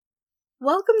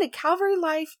Welcome to Calvary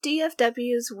Life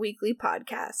DFW's weekly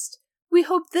podcast. We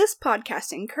hope this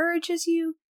podcast encourages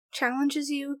you,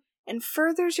 challenges you, and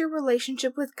furthers your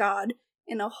relationship with God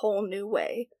in a whole new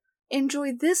way.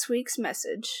 Enjoy this week's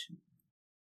message.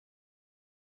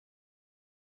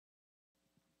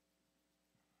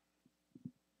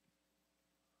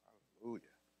 Hallelujah.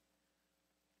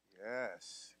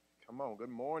 Yes. Come on. Good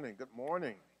morning. Good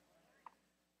morning.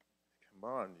 Come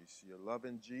on. You're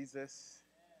loving Jesus.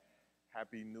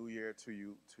 Happy New Year to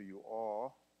you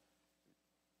all.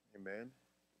 Amen.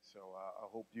 So I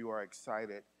hope you are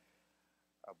excited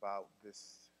about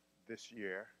this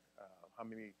year. How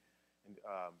many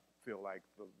feel like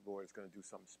the Lord is going to do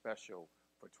something special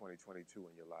for 2022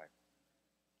 in your life?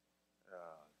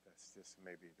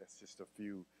 That's just a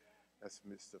few. That's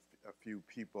missed a few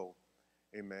people.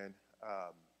 Amen.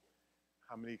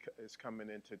 How many is coming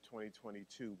into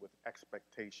 2022 with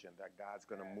expectation that God's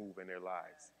going to move in their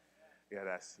lives?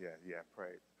 Yeah.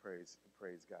 Praise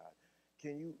God.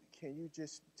 Can you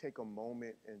just take a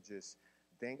moment and just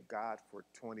thank God for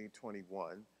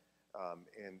 2021,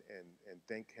 and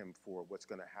thank Him for what's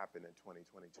going to happen in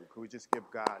 2022? Could we just give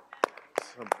God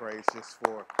some praise just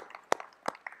for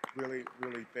really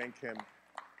thank Him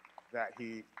that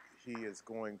He is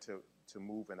going to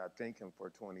move, and I thank Him for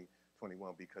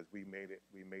 2021 because we made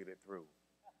it through.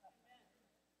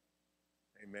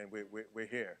 Amen. We're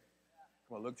here.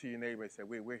 Come on, look to your neighbor and say,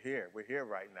 we're here. We're here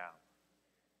right now.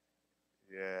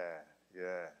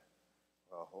 Yeah.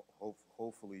 Well,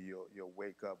 hopefully you'll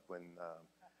wake up when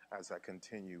as I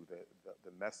continue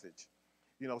the message.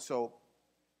 So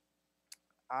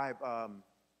I've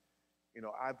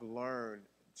learned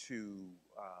to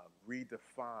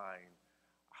redefine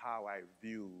how I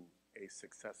view a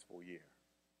successful year.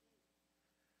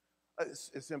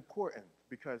 It's important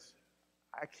because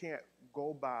I can't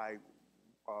go by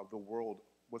the world,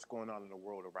 what's going on in the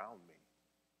world around me.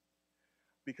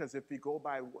 Because if you go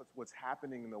by what's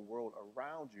happening in the world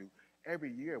around you,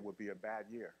 every year would be a bad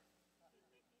year.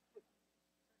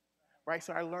 Right?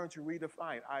 So I learned to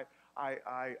redefine.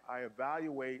 I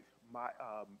evaluate my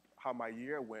how my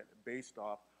year went based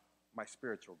off my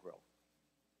spiritual growth.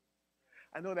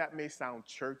 I know that may sound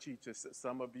churchy to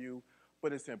some of you,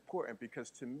 but it's important because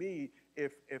to me,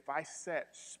 if I set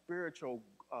spiritual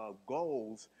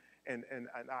goals and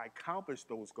I accomplish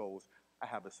those goals, I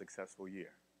have a successful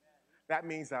year. That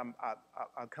means I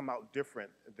come out different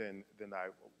than I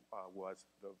was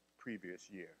the previous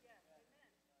year.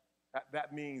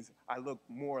 That means I look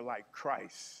more like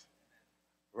Christ,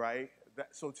 right?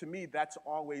 So to me, that's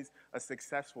always a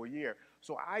successful year.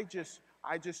 So I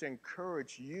just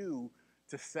encourage you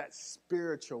to set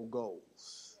spiritual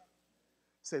goals.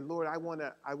 Say, Lord, I want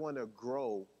to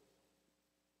grow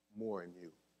more in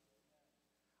you.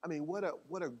 I mean, what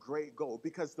a great goal,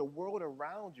 because the world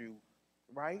around you,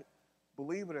 right?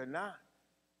 Believe it or not,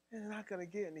 it's not going to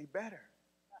get any better.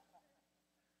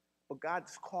 But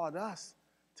God's called us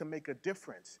to make a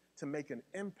difference, to make an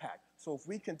impact. So if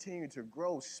we continue to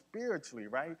grow spiritually,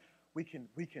 right, we can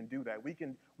do that. We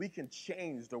can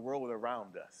change the world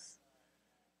around us.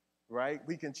 Right?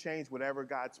 We can change whatever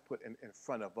God's put in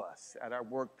front of us at our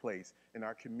workplace, in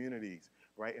our communities,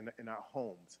 right? In our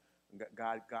homes.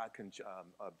 God can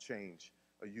change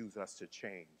or use us to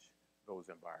change those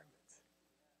environments.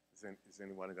 Is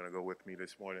anyone going to go with me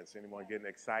this morning? Is anyone getting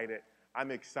excited?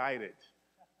 I'm excited.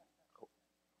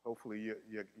 Hopefully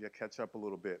you catch up a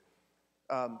little bit.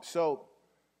 So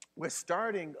we're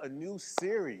starting a new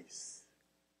series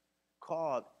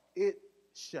called It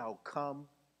Shall Come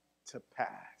to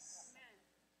Pass.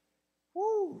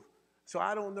 Woo! So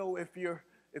I don't know if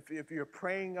you're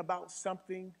praying about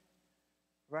something,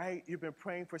 right? You've been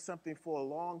praying for something for a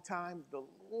long time. The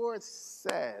Lord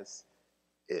says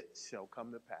it shall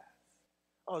come to pass.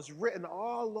 Oh, it's written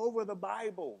all over the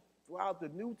Bible, throughout the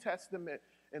New Testament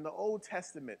and the Old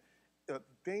Testament, the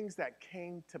things that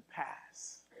came to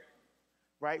pass,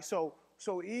 right? So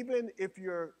even if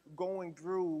you're going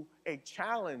through a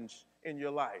challenge in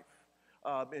your life,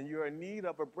 and you're in need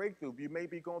of a breakthrough, you may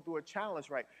be going through a challenge,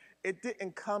 right? It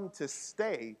didn't come to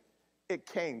stay, it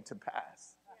came to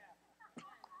pass.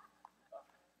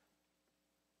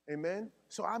 Amen?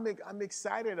 So I'm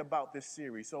excited about this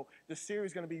series. So the series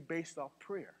is going to be based off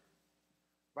prayer,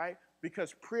 right?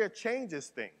 Because prayer changes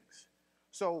things.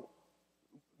 So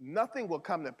nothing will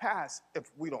come to pass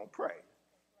if we don't pray.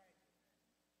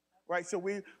 Right? So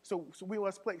we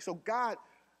must pray. So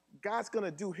God's going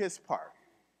to do His part.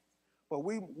 But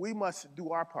we must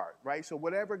do our part, right? So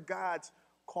whatever God's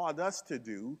called us to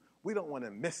do, we don't want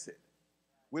to miss it.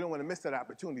 We don't want to miss that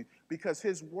opportunity because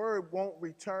His word won't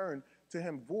return to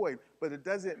him void, but it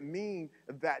doesn't mean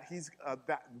that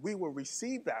that we will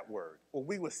receive that word or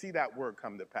we will see that word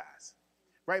come to pass,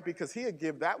 right? Because he'll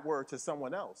give that word to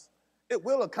someone else. It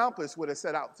will accomplish what it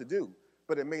set out to do,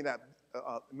 but it may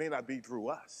not be through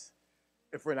us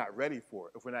if we're not ready for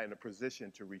it, if we're not in a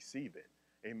position to receive it.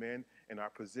 Amen. And our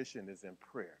position is in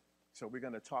prayer. So we're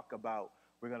going to talk about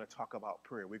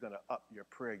prayer. We're going to up your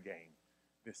prayer game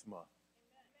this month.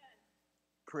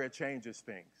 Prayer changes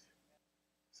things.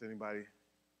 Is anybody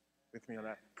with me on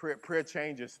that? Prayer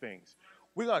changes things.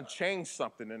 We're going to change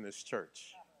something in this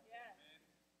church.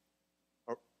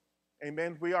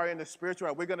 Amen. We are in the spiritual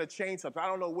realm. We're going to change something. I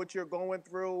don't know what you're going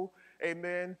through.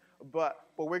 Amen. But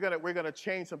we're going to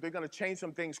change something. We're going to change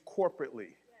some things corporately.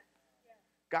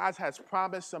 God has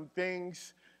promised some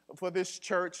things for this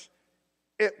church.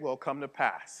 It will come to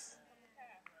pass.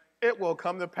 It will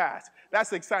come to pass.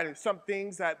 That's exciting. Some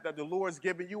things that the Lord's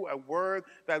given you, a word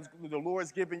that the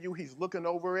Lord's given you, he's looking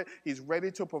over it. He's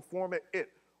ready to perform it. It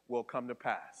will come to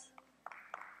pass.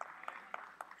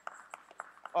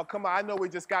 Oh, come on. I know we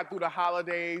just got through the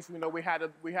holidays. You know, we had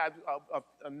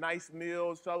a nice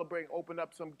meal, celebrating, open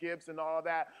up some gifts and all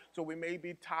that. So we may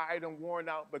be tired and worn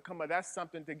out, but come on, that's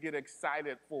something to get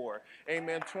excited for.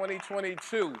 Amen.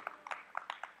 2022.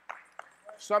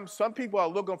 Some people are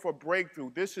looking for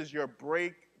breakthrough. This is your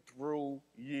breakthrough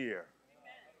year.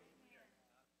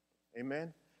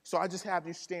 Amen. So I just have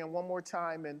you stand one more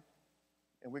time and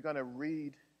we're going to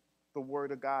read the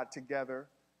word of God together.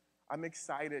 I'm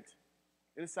excited.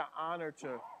 It's an honor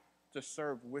to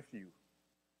serve with you.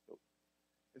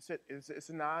 It's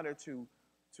an honor to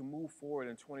move forward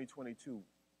in 2022,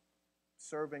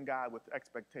 serving God with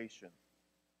expectation.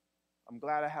 I'm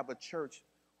glad I have a church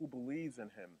who believes in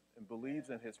him and believes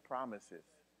in his promises.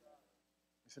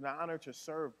 It's an honor to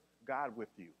serve God with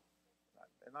you.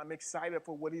 And I'm excited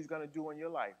for what he's going to do in your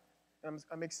life. And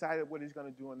I'm excited what he's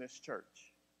going to do in this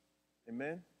church.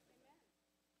 Amen?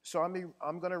 So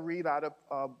I'm going to read out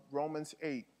of Romans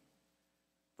 8,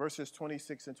 verses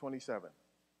 26 and 27.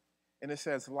 And it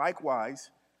says, likewise,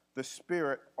 the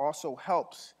Spirit also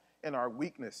helps in our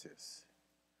weaknesses.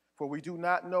 For we do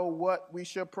not know what we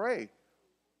should pray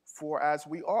for as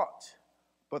we ought,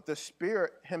 but the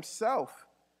Spirit himself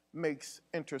makes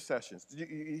intercessions. Did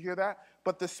you hear that?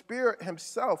 But the Spirit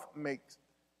himself makes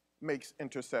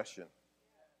intercession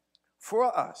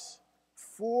for us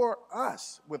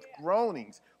with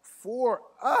groanings, for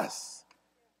us,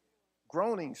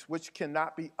 groanings which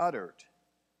cannot be uttered.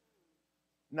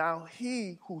 Now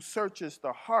he who searches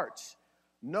the hearts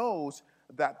knows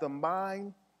that the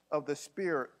mind of the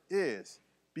Spirit is,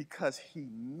 because he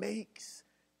makes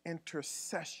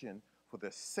intercession for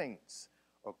the saints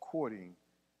according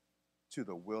to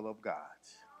the will of God.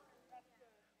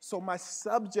 So my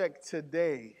subject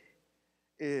today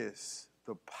is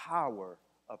the power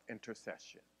of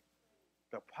intercession.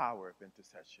 The power of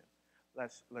intercession.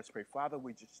 Let's pray. Father,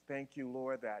 we just thank you,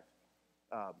 Lord, that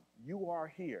you are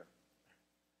here.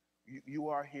 You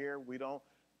are here. We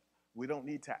don't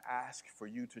need to ask for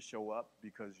you to show up,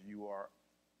 because you are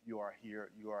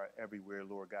here. You are everywhere,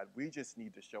 Lord God. We just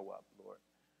need to show up, Lord.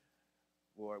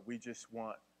 Lord, we just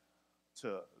want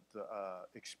to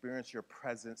experience your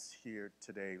presence here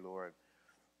today, Lord.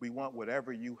 We want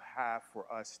whatever you have for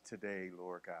us today,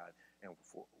 Lord God, and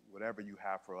for whatever you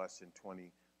have for us in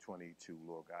 2022,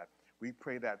 Lord God. We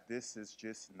pray that this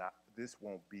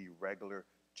won't be regular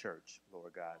church,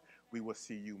 Lord God. We will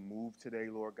see you move today,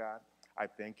 Lord God. I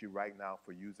thank you right now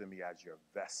for using me as your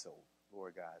vessel,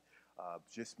 Lord God.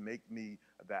 Just make me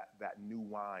that new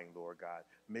wine, Lord God.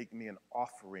 Make me an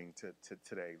offering to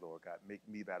today, Lord God. Make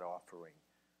me that offering,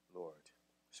 Lord.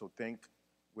 So think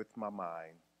with my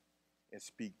mind and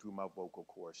speak through my vocal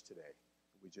cords today.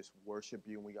 We just worship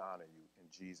you and we honor you in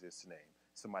Jesus' name.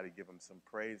 Somebody give him some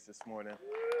praise this morning.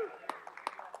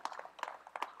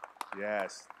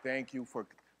 Yes, thank you for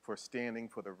standing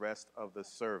for the rest of the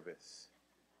service.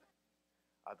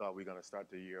 I thought we were going to start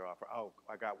the year off. Oh,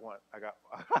 I got one.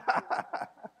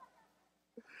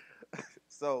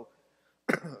 So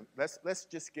let's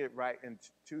just get right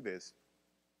into this,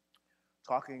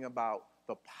 talking about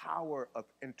the power of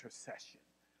intercession.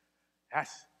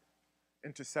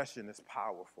 Intercession is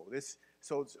powerful.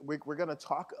 We're going to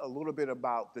talk a little bit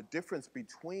about the difference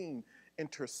between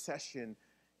intercession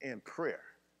and prayer.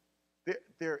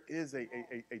 There is a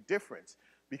difference,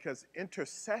 because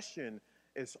intercession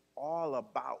is all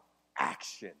about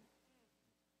action.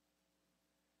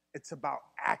 It's about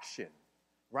action,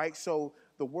 right? So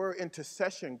the word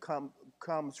intercession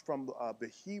comes from the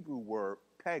Hebrew word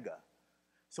pega.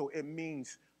 So it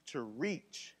means to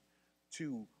reach,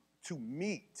 to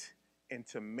meet, and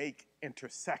to make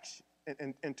intercession.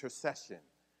 intercession,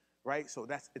 right? So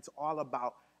it's all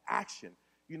about action.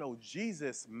 You know,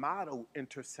 Jesus modeled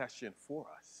intercession for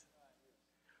us,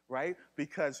 right?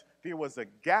 Because there was a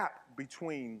gap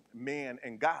between man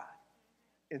and God,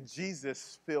 and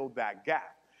Jesus filled that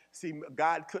gap. See,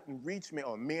 God couldn't reach man,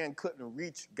 or man couldn't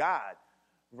reach God,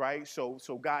 right? So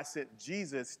God sent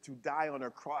Jesus to die on a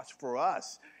cross for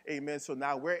us. Amen. So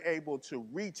now we're able to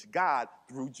reach God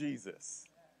through Jesus.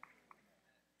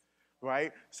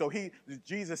 Right? So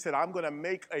Jesus said, I'm going to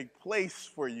make a place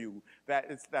for you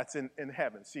that's in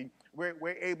heaven. See,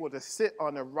 we're able to sit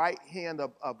on the right hand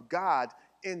of God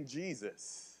in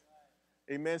Jesus.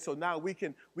 Amen. So now we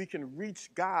can reach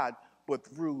God, but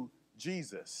through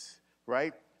Jesus,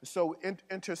 right? So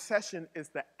intercession is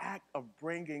the act of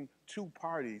bringing two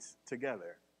parties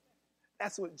together.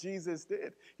 That's what Jesus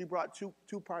did. He brought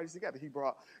two parties together. He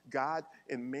brought God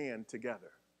and man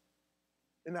together.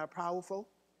 Isn't that powerful?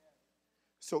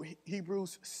 So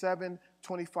Hebrews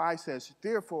 7:25 says,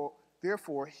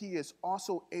 therefore he is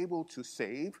also able to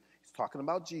save, he's talking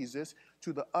about Jesus,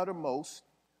 to the uttermost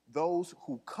those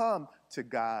who come to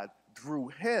God through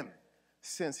him,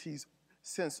 since he's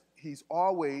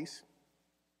always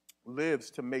lives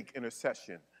to make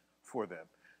intercession for them.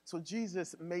 So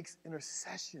Jesus makes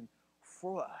intercession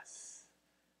for us,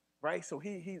 right? So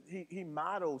he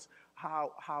models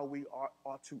how we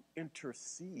ought to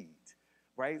intercede,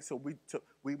 right? So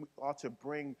we ought to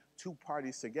bring two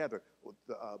parties together,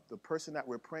 the person that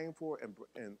we're praying for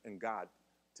and God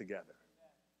together.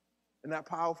 Isn't that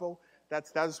powerful?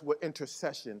 That's what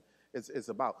intercession is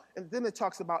about. And then it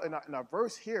talks about in our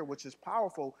verse here, which is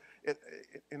powerful,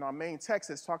 in our main text,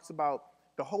 it talks about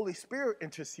the Holy Spirit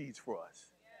intercedes for us.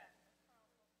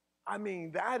 I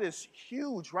mean, that is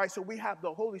huge, right? So we have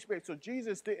the Holy Spirit. So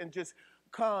Jesus didn't just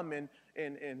come and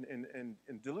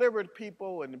delivered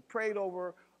people and prayed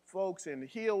over folks and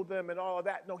healed them and all of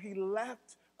that. No, he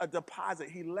left a deposit.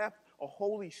 He left a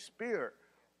Holy Spirit,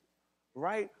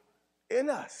 right, in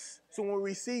us. So when we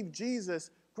receive Jesus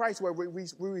Christ, where we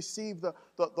receive the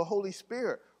Holy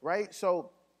Spirit, right?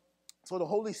 So the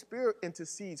Holy Spirit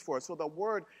intercedes for us. So the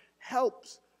word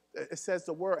helps. It says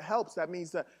the word helps. That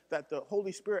means that the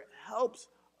Holy Spirit helps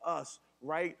us,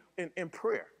 right, in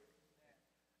prayer.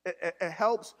 It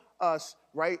helps us,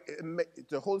 right?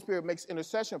 The Holy Spirit makes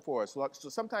intercession for us. So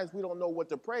sometimes we don't know what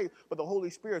to pray, but the Holy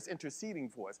Spirit's interceding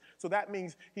for us. So that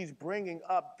means he's bringing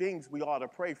up things we ought to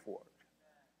pray for.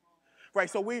 Right,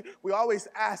 so we always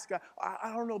ask,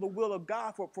 I don't know the will of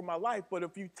God for my life, but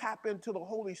if you tap into the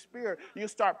Holy Spirit, you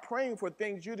start praying for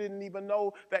things you didn't even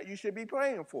know that you should be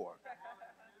praying for.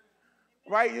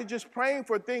 Right? You're just praying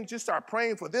for things. You start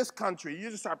praying for this country.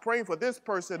 You just start praying for this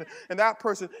person and that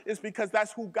person. It's because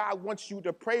that's who God wants you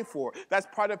to pray for. That's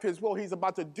part of his will. He's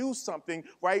about to do something,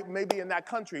 right? Maybe in that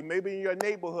country, maybe in your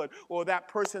neighborhood or that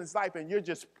person's life. And you're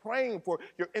just praying for it.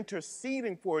 You're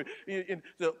interceding for it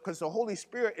because the Holy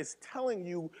Spirit is telling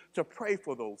you to pray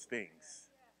for those things.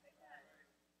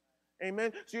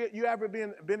 Amen. So you ever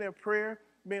been in prayer?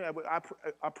 Man,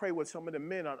 I pray with some of the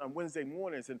men on Wednesday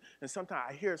mornings, and sometimes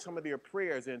I hear some of their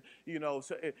prayers, and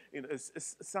so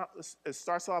it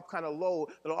starts off kind of low,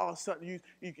 and all of a sudden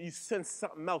you sense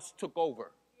something else took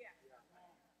over.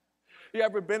 Yeah. You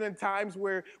ever been in times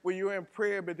where you're in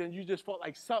prayer, but then you just felt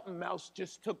like something else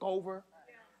just took over?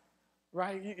 Yeah.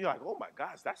 Right? You're like, oh my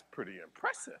gosh, that's pretty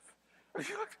impressive.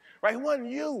 Right? It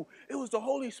wasn't you. It was the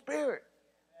Holy Spirit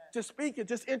just speaking,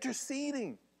 just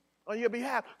interceding on your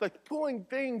behalf, like pulling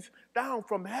things down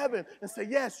from heaven and say,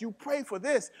 yes, you pray for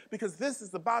this because this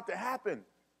is about to happen.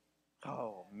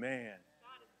 Oh, man.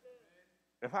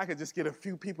 If I could just get a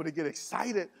few people to get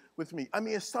excited with me. I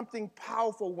mean, it's something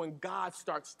powerful when God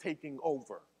starts taking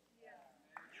over.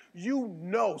 You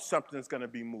know something's going to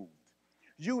be moved.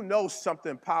 You know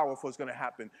something powerful is going to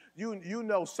happen. You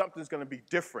know something's going to be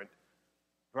different,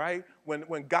 right?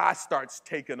 When God starts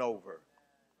taking over.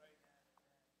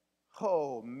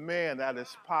 Oh, man, that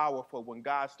is powerful when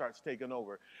God starts taking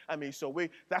over. I mean, so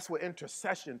that's what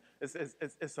intercession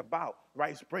is about,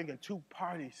 right? It's bringing two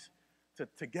parties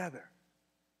together.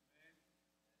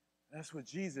 That's what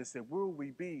Jesus said. Where would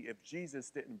we be if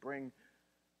Jesus didn't bring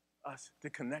us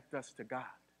to connect us to God?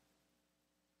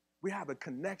 We have a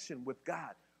connection with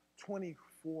God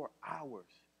 24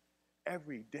 hours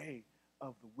every day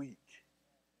of the week.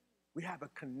 We have a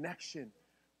connection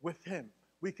with him.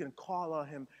 We can call on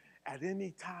him at any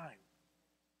time.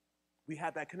 We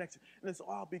have that connection. And it's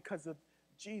all because of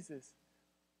Jesus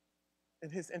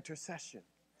and his intercession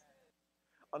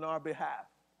on our behalf.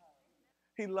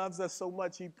 He loves us so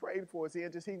much, he prayed for us.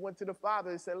 He went to the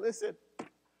Father and said, listen,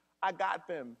 I got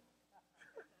them.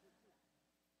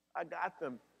 I got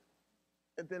them.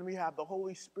 And then we have the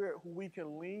Holy Spirit who we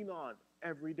can lean on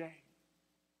every day.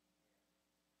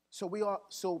 So we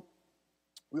ought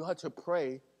to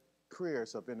pray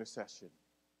prayers of intercession,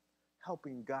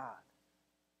 helping God,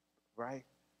 right?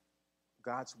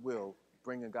 God's will,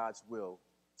 bringing God's will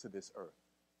to this earth.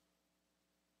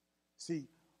 See,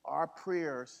 our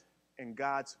prayers and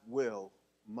God's will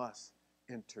must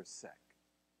intersect.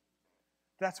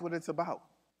 That's what it's about.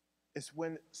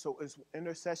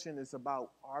 Intercession is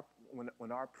about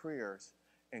when our prayers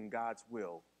and God's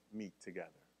will meet together.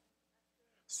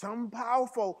 Something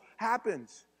powerful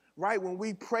happens, right, when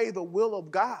we pray the will of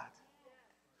God.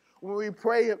 When we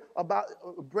pray about,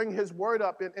 bring his word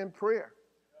up in prayer.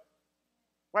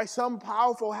 Right, something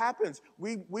powerful happens.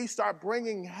 We start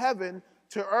bringing heaven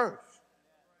to earth.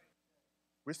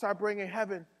 We start bringing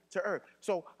heaven to earth.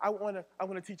 So I want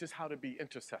to teach us how to be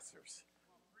intercessors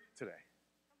today.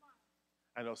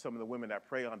 I know some of the women that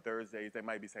pray on Thursdays, they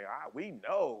might be saying, we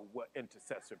know what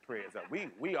intercessor prayers are.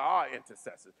 We are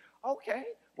intercessors. Okay,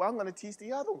 well, I'm going to teach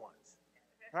the other ones,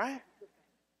 right?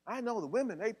 I know the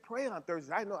women, they pray on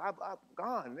Thursdays. I know I've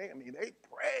gone. They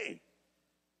pray.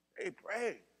 They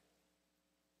pray.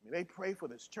 I mean, they pray for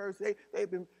this church. They've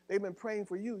been praying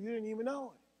for you. You didn't even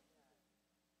know it.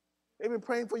 They've been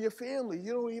praying for your family.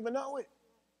 You don't even know it.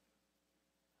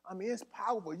 I mean, it's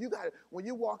powerful. When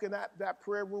you walk in that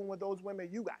prayer room with those women,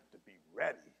 you got to be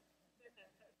ready.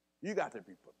 You got to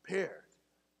be prepared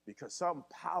because something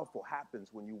powerful happens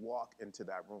when you walk into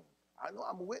that room. I know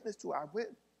I'm a witness to it. I went.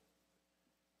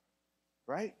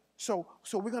 Right? So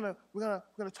we're gonna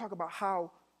talk about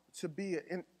how to be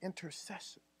an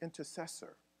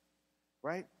intercessor.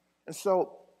 Right? And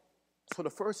so the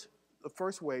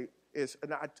first way is,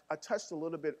 and I touched a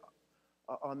little bit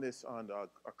on this on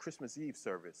a Christmas Eve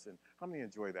service, and how many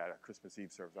enjoy that at Christmas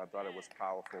Eve service? I thought it was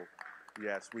powerful.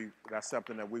 Yes, that's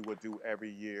something that we would do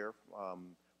every year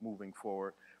moving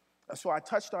forward. So I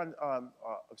touched on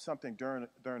something during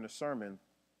the sermon.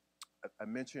 I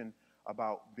mentioned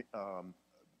about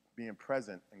being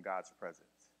present in God's presence.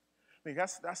 I mean,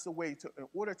 that's the way in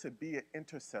order to be an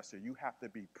intercessor, you have to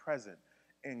be present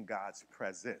in God's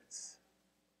presence.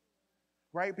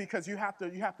 Right? Because you have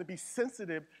to be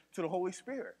sensitive to the Holy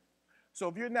Spirit. So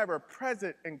if you're never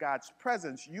present in God's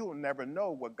presence, you'll never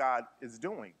know what God is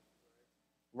doing.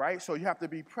 Right? So you have to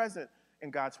be present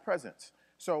in God's presence.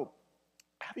 So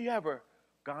have you ever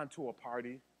gone to a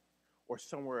party or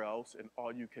somewhere else and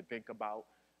all you can think about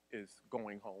is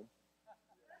going home?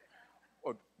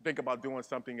 Or think about doing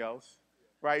something else?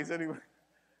 Right? Is anyone?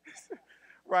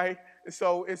 Right?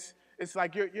 So it's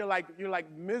like you're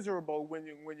like miserable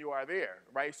when you are there,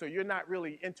 right? So you're not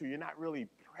really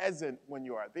present when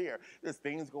you are there. There's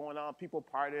things going on, people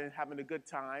partying, having a good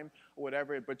time, or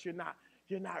whatever, but you're not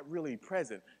really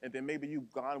present. And then maybe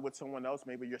you've gone with someone else,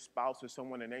 maybe your spouse or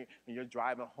someone, and you're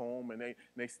driving home, and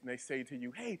they say to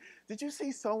you, "Hey, did you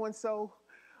see so and so?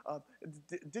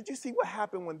 Did you see what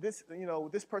happened when this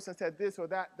person said this or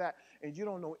that?" And you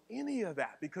don't know any of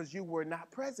that because you were not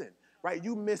present. Right?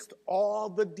 You missed all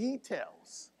the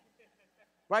details.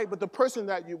 Right? But the person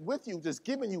that you're with you just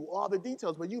giving you all the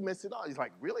details, but you missed it all. He's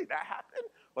like, really? That happened?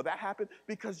 Or that happened?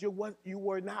 Because you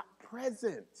were not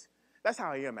present. That's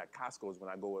how I am at Costco's when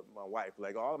I go with my wife.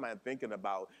 Like, all I'm thinking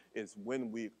about is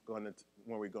when we're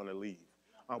gonna leave.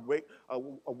 I'm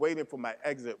waiting for my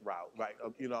exit route, right?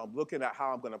 I'm looking at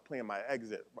how I'm gonna plan my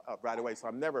exit right away. So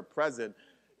I'm never present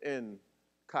in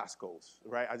Costco's,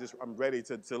 right? I'm ready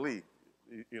to leave.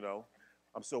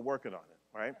 I'm still working on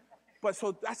it, right? But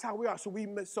so that's how we are. So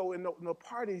in the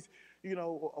parties, you're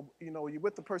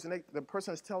with the person. The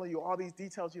person is telling you all these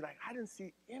details. You're like, I didn't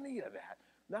see any of that.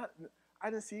 I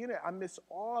didn't see any of that. I missed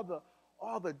all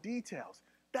the details.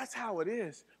 That's how it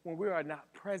is when we are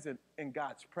not present in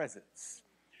God's presence.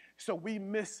 So we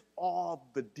miss all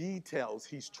the details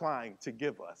He's trying to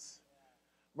give us.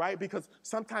 Right? Because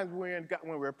sometimes when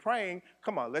we're praying,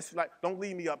 come on, don't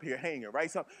leave me up here hanging,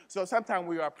 right? So sometimes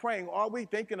we are praying, are we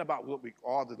thinking about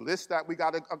all the lists that we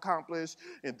got to accomplish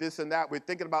and this and that? We're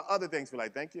thinking about other things. We're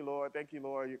like, thank you, Lord,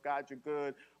 God, you're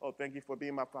good. Oh, thank you for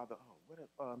being my Father.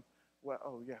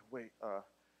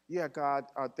 Yeah, God,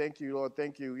 thank you, Lord,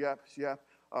 thank you. Yep.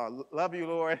 Love you,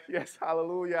 Lord. Yes,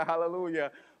 hallelujah, hallelujah.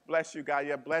 Bless you, God.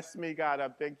 Yeah, bless me, God. I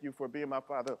thank you for being my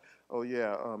Father. Oh,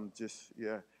 yeah,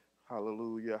 yeah.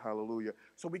 Hallelujah, hallelujah.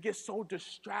 So we get so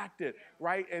distracted,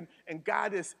 right? And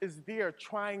God is there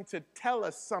trying to tell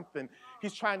us something.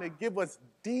 He's trying to give us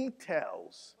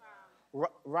details,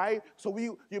 right? So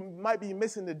you might be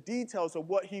missing the details of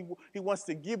what he wants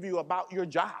to give you about your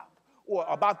job or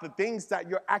about the things that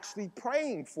you're actually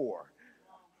praying for,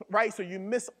 right? So you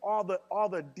miss all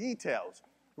the details,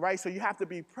 right? So you have to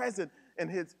be present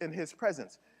in his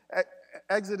presence.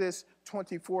 Exodus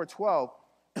 24:12,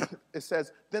 it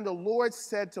says, then the Lord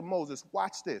said to Moses,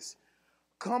 watch this,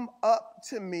 come up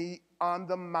to me on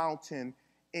the mountain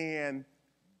and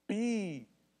be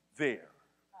there.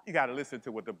 You got to listen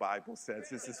to what the Bible says.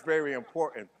 This is very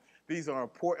important. These are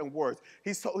important words.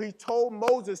 He told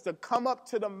Moses to come up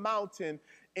to the mountain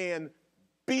and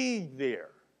be there.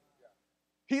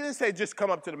 He didn't say just come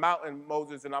up to the mountain,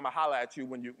 Moses, and I'm going to holler at you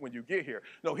when you get here.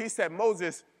 No, he said,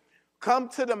 Moses, come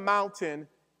to the mountain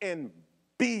and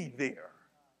be there.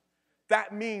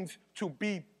 That means to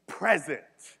be present.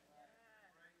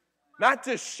 Not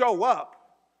just show up,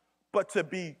 but to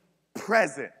be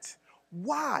present.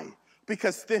 Why?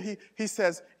 Because then he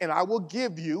says, and I will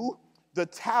give you the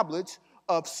tablets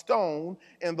of stone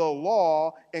and the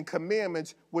law and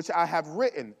commandments which I have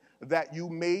written, that you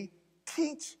may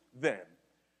teach them.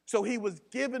 So he was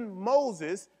giving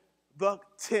Moses the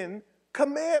 10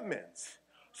 Commandments.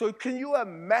 So can you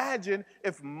imagine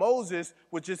if Moses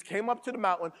would just came up to the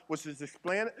mountain, was just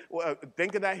explaining,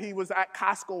 thinking that he was at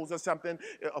Costco's or something,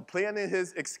 planning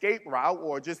his escape route,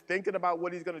 or just thinking about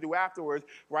what he's going to do afterwards,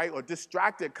 right? Or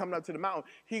distracted coming up to the mountain,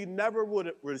 he never would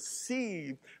have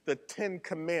received the 10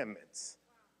 Commandments.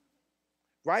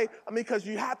 Right? I mean, because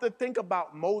you have to think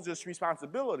about Moses'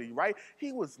 responsibility, right?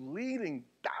 He was leading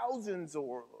thousands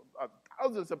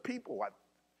of people,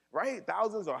 right?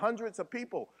 Thousands or hundreds of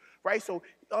people, right? So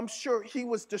I'm sure he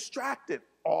was distracted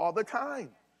all the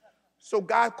time. So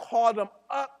God called him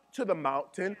up to the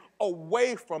mountain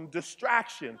away from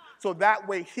distraction, so that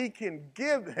way he can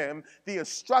give him the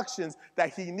instructions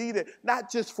that he needed,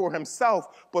 not just for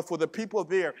himself, but for the people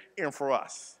there and for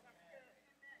us.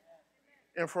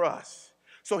 And for us.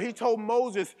 So he told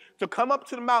Moses to come up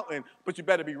to the mountain, but you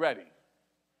better be ready.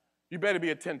 You better be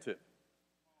attentive.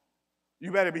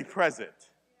 You better be present.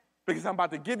 Because I'm about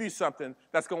to give you something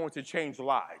that's going to change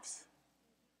lives.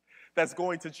 That's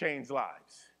going to change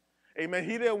lives. Amen.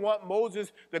 He didn't want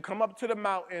Moses to come up to the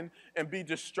mountain and be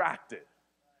distracted.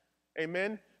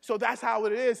 Amen. So that's how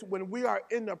it is when we are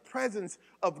in the presence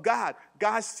of God.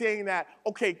 God's saying that,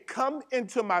 okay, come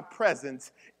into my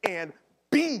presence and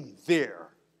be there.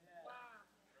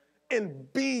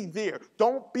 And be there.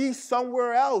 Don't be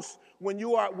somewhere else when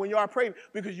you are praying,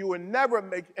 because you will never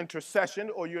make intercession,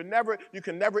 or you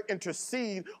can never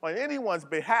intercede on anyone's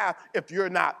behalf if you're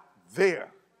not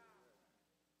there.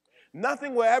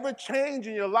 Nothing will ever change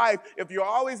in your life if you're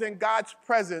always in God's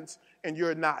presence and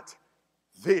you're not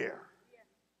there.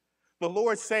 The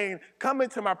Lord's saying, come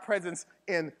into my presence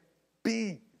and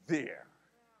be there.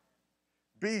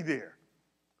 Be there.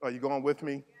 Are you going with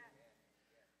me?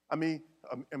 I mean,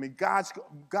 God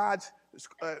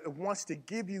wants to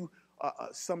give you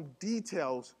some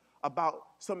details about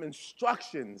some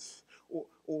instructions,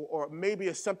 or maybe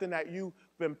it's something that you've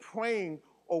been praying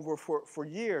over for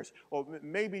years, or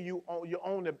maybe you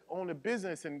own a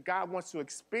business and God wants to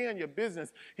expand your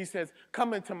business. He says,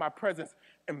 come into my presence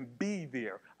and be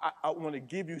there. I want to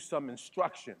give you some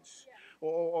instructions.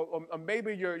 Or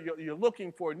maybe you're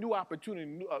looking for a new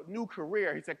opportunity, a new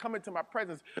career. He said, come into my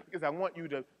presence because I want you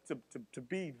to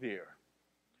be there.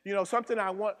 You know, something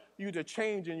I want you to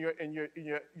change in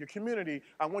your community.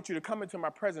 I want you to come into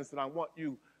my presence, and I want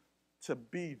you to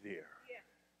be there. Yeah.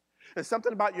 There's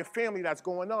something about your family that's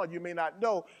going on you may not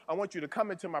know. I want you to come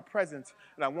into my presence,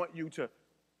 and I want you to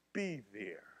be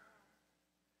there.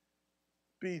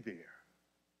 Be there.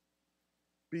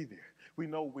 Be there.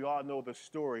 We all know the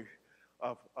story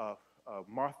of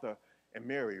Martha and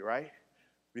Mary, right?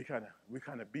 We kind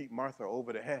of beat Martha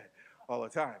over the head all the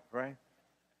time, right?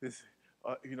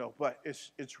 But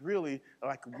it's really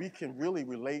like we can really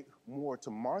relate more to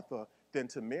Martha than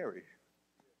to Mary.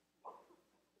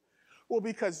 Well,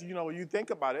 because you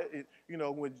think about it,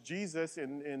 when Jesus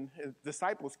and his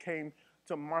disciples came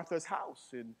to Martha's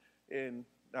house, and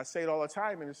I say it all the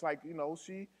time, and it's like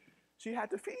she had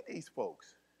to feed these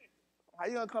folks. How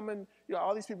you gonna come in?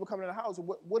 All these people coming in the house.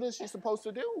 What is she supposed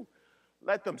to do?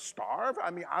 Let them starve?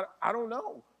 I mean, I don't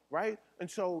know, right?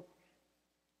 And so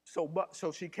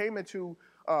she came into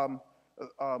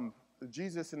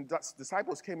Jesus and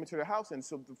disciples came into the house, and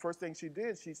so the first thing she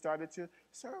did, she started to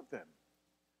serve them,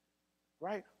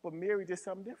 right? But Mary did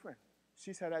something different.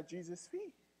 She sat at Jesus'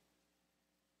 feet,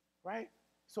 right?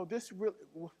 So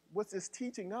what this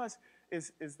teaching us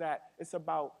is that it's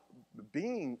about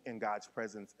being in God's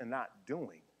presence and not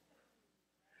doing.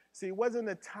 See, it wasn't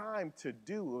a time to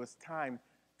do, it was time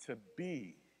to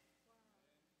be.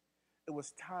 It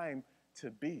was time to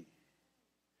be.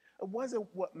 It wasn't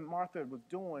what Martha was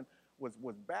doing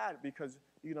was bad, because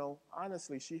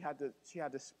honestly she had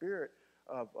the spirit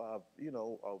of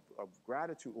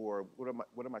gratitude, or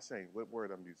what am I saying? What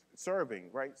word I'm using? Serving,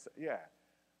 right? So, yeah,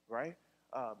 right.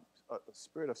 A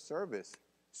spirit of service.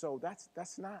 So that's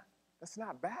not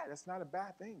bad. That's not a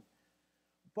bad thing.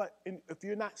 But if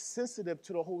you're not sensitive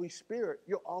to the Holy Spirit,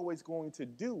 you're always going to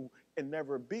do and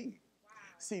never be.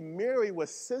 See, Mary was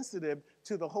sensitive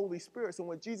to the Holy Spirit. So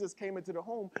when Jesus came into the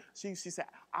home, she said,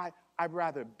 I'd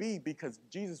rather be, because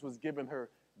Jesus was giving her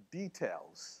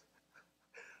details,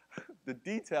 the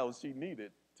details she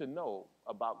needed to know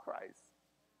about Christ.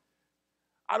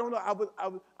 I don't know.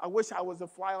 I wish I was a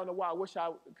fly on the wall. I wish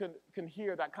I can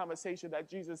hear that conversation that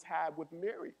Jesus had with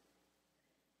Mary,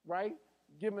 right?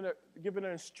 Giving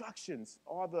her instructions,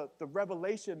 all the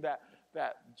revelation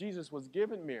that Jesus was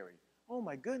giving Mary. Oh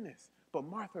my goodness. But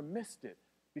Martha missed it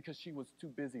because she was too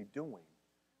busy doing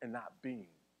and not being.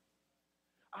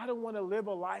 I don't want to live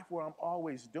a life where I'm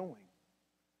always doing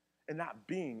and not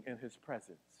being in his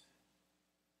presence.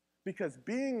 Because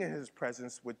being in his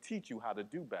presence would teach you how to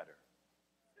do better.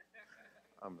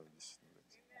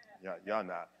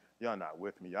 Y'all not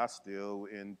with me. Y'all still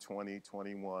in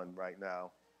 2021 right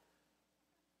now.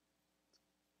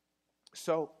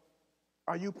 So,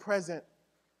 are you present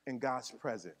in God's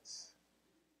presence?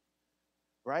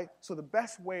 Right? So the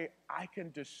best way I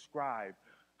can describe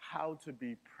how to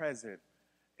be present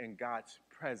in God's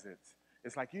presence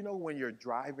is like, when you're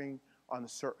driving on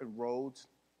certain roads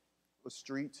or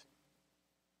streets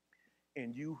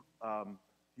and you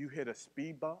hit a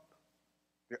speed bump.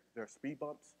 There are speed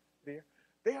bumps there.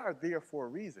 They are there for a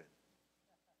reason.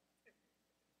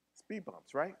 Speed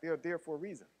bumps, right? They are there for a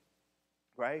reason,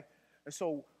 right? And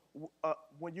so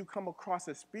when you come across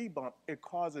a speed bump, it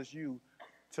causes you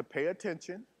to pay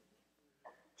attention,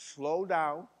 slow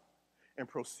down, and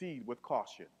proceed with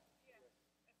caution.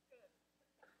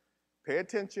 Pay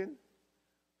attention,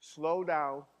 slow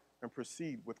down, and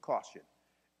proceed with caution.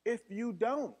 If you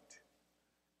don't,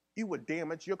 you would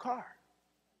damage your car.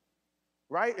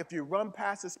 Right? If you run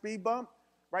past a speed bump,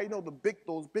 right?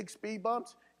 Those big speed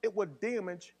bumps, it would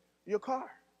damage your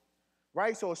car.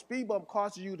 Right? So a speed bump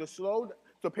causes you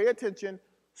to pay attention,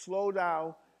 slow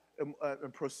down,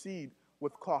 and proceed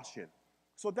with caution.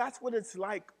 So that's what it's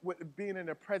like with being in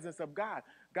the presence of God.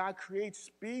 God creates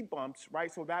speed bumps,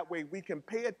 right? So that way we can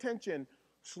pay attention,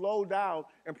 slow down,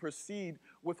 and proceed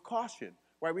with caution,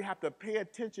 right? We have to pay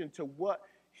attention to what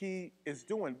he is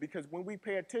doing, because when we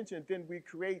pay attention, then we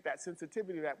create that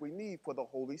sensitivity that we need for the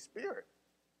Holy Spirit.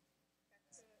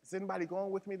 Is anybody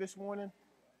going with me this morning?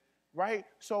 Right?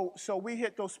 So we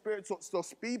hit those spirits. So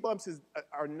speed bumps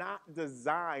are not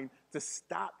designed to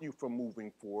stop you from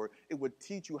moving forward. It would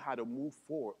teach you how to move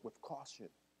forward with caution.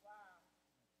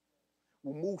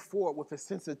 We'll move forward with the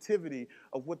sensitivity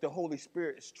of what the Holy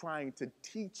Spirit is trying to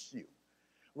teach you.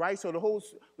 Right? So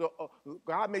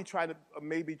God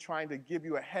may be trying to give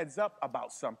you a heads up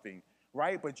about something,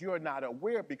 right? But you're not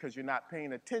aware because you're not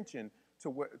paying attention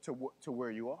to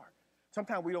where you are.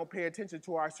 Sometimes we don't pay attention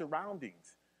to our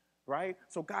surroundings. Right?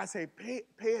 So God said,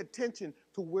 pay attention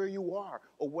to where you are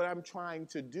or what I'm trying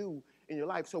to do in your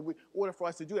life. So in order for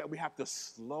us to do that, we have to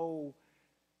slow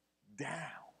down.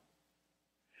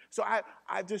 So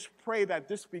I just pray that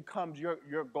this becomes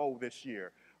your goal this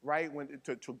year, right?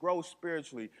 To grow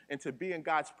spiritually and to be in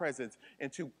God's presence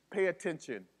and to pay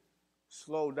attention,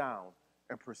 slow down,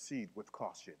 and proceed with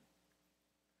caution.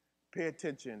 Pay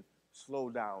attention, slow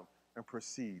down, and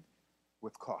proceed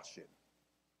with caution.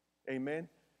 Amen?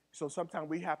 So sometimes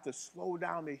we have to slow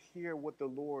down to hear what the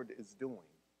Lord is doing.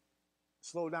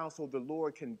 Slow down so the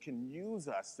Lord can use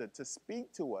us to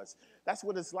speak to us. That's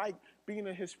what it's like being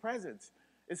in his presence.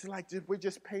 It's like we're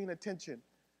just paying attention.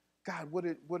 God, what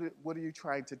are you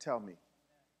trying to tell me?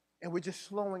 And we're just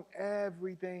slowing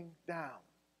everything down.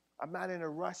 I'm not in a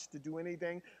rush to do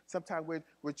anything. Sometimes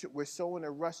we're so in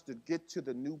a rush to get to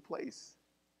the new place.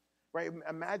 Right?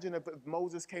 Imagine if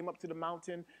Moses came up to the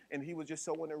mountain and he was just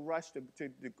so in a rush to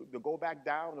go back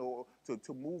down or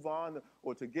to move on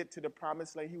or to get to the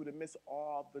promised land. He would have missed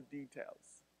all the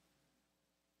details.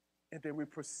 And then we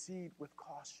proceed with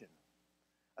caution.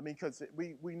 I mean, because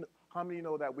how many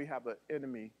know that we have an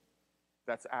enemy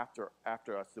that's after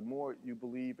us? The more you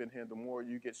believe in him, the more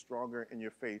you get stronger in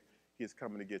your faith, he's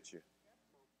coming to get you.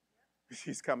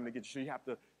 He's coming to get you.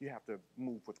 So you have to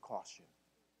move with caution,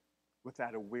 with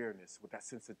that awareness, with that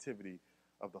sensitivity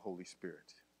of the Holy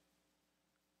Spirit.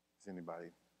 Is anybody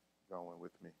going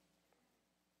with me?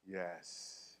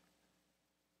 Yes.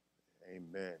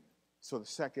 Amen. So the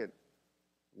second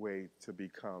way to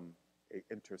become an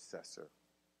intercessor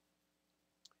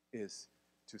is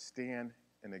to stand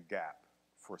in a gap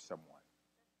for someone.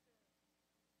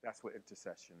 That's what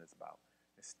intercession is about.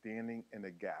 It's standing in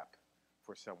a gap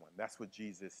for someone. That's what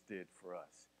Jesus did for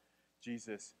us.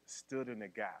 Jesus stood in the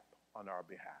gap on our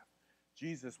behalf.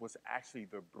 Jesus was actually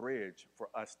the bridge for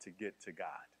us to get to God.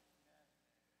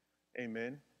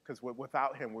 Amen? Because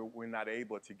without him, we're not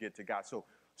able to get to God.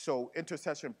 So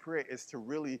intercession prayer is to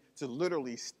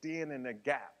literally stand in the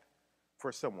gap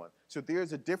for someone. So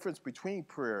there's a difference between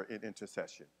prayer and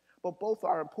intercession. But both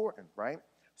are important, right?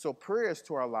 So prayer is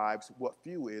to our lives what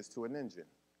fuel is to an engine.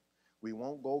 We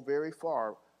won't go very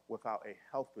far without a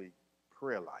healthy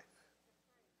prayer life,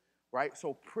 right?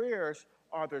 So prayers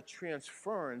are the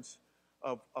transference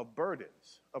of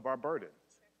burdens, of our burdens,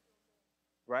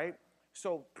 right?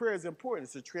 So prayer is important.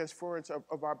 It's the transference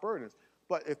of our burdens.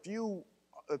 But if you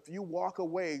walk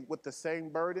away with the same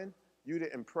burden, you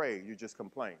didn't pray, you just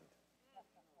complained.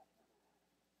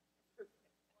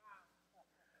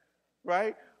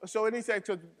 Right? So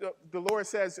the Lord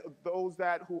says, those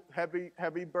that who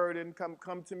heavy burden,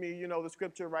 come to me. You know the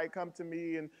scripture, right? Come to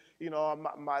me, and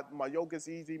my yoke is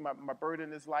easy, my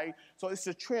burden is light. So it's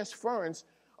the transference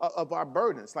of our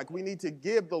burdens. Like we need to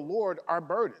give the Lord our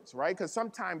burdens, right? Because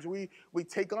sometimes we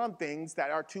take on things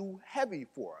that are too heavy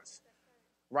for us,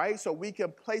 right? So we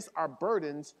can place our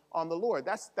burdens on the Lord.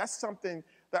 That's something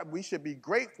that we should be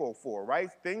grateful for, right?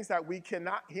 Things that we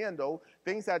cannot handle,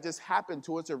 things that just happen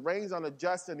to us. It rains on the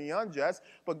just and the unjust,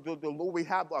 but the Lord, we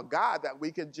have a God that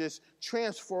we can just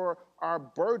transfer our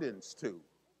burdens to.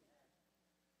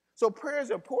 So prayer is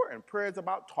important. Prayer is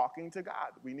about talking to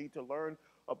God. We need to learn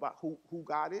about who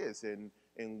God is, and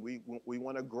we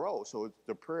want to grow. So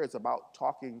the prayer is about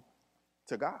talking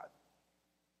to God,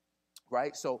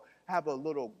 right? So I have a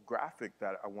little graphic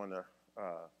that I want to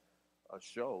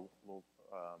show.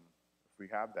 If we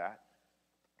have that,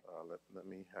 let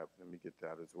me get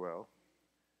that as well.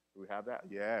 Do we have that?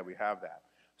 Yeah, we have that.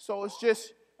 So it's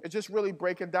just really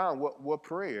breaking down what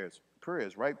prayer is. Prayer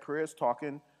is, right? Prayer is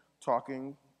talking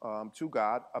to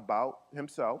God about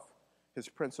himself, his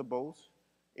principles,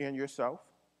 and yourself.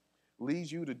 Leads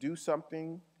you to do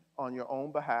something on your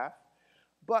own behalf.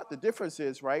 But the difference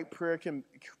is, right, prayer can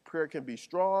be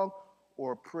strong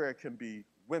or prayer can be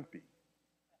wimpy.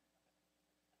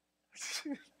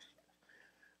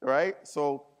 Right?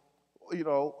 So,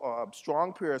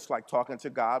 strong prayer is like talking to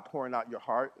God, pouring out your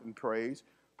heart in praise.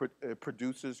 It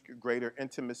produces greater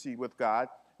intimacy with God,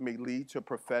 may lead to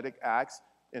prophetic acts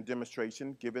and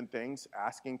demonstration, giving things,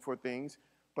 asking for things.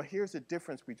 But here's the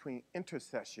difference between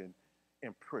intercession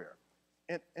and prayer.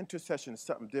 Intercession is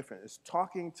something different. It's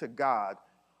talking to God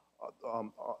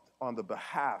on the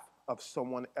behalf of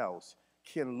someone else,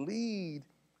 can lead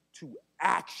to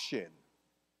action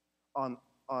on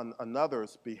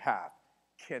another's behalf,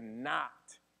 cannot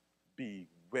be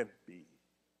wimpy.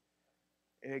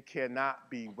 It cannot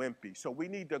be wimpy. So we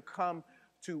need to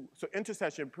so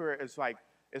intercession prayer is like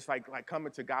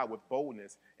coming to God with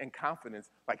boldness and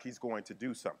confidence, like he's going to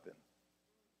do something,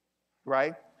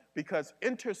 right? Because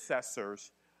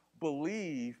intercessors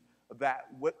believe that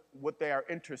what they are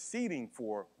interceding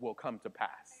for will come to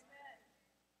pass.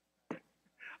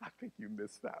 I think you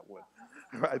missed that one.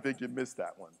 I think you missed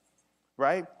that one,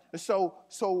 right? So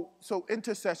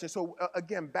intercession. So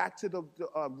again, back to the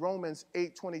Romans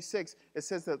 8:26, it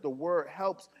says that the word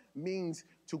helps means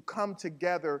to come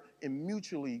together and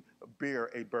mutually bear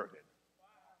a burden.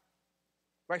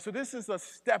 Right? So this is a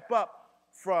step up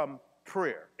from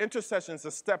prayer. Intercession is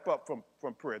a step up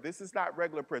from prayer. This is not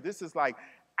regular prayer. This is like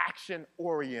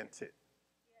action-oriented,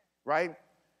 right?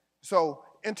 So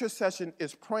intercession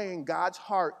is praying God's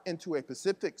heart into a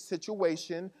specific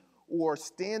situation or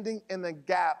standing in the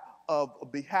gap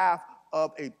of behalf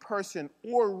of a person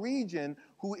or region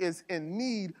who is in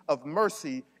need of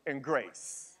mercy and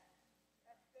grace.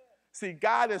 See,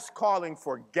 God is calling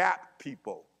for gap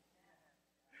people.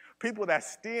 People that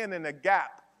stand in the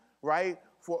gap, right?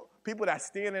 For people that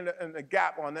stand in the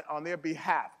gap on their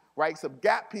behalf, right? So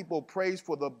gap people prays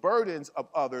for the burdens of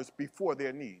others before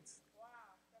their needs.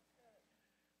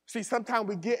 See, sometimes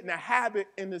we get in a habit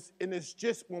and it's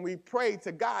just when we pray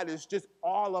to God, it's just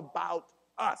all about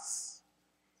us.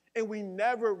 And we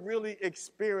never really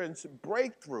experience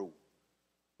breakthrough,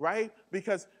 right?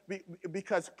 Because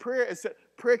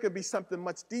prayer could be something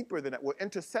much deeper than that. Well,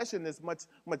 intercession is much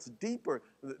deeper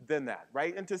than that,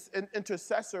 right?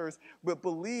 Intercessors will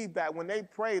believe that when they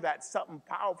pray that something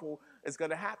powerful is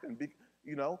going to happen,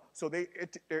 so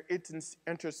they're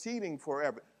interceding for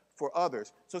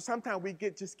others. So sometimes we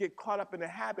just get caught up in the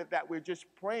habit that we're just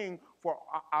praying for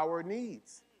our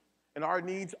needs and our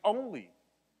needs only,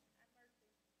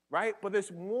 right? But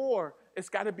there's more. It's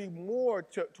got to be more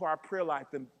to our prayer life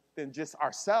than just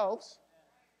ourselves,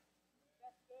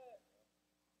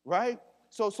 right?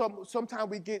 So sometimes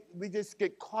we just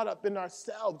get caught up in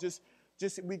ourselves.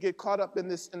 We get caught up in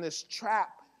this trap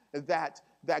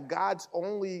that God's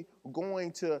only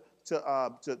going to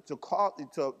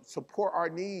support our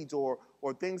needs or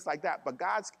things like that. But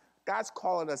God's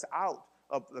calling us out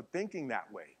of thinking that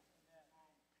way.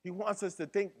 He wants us to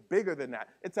think bigger than that.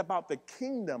 It's about the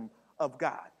kingdom of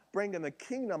God, bringing the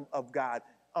kingdom of God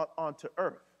onto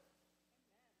earth.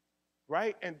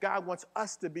 Right? And God wants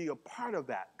us to be a part of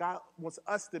that. God wants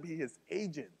us to be his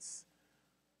agents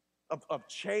of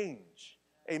change.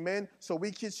 Amen? So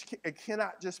it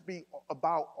cannot just be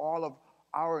about all of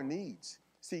our needs.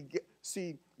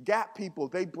 See, Gap people,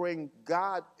 they bring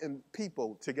God and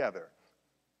people together.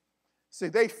 See,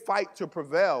 they fight to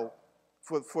prevail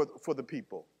for the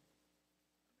people.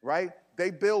 Right?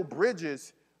 They build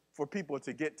bridges for people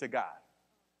to get to God.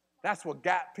 That's what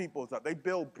Gap people are. They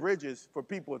build bridges for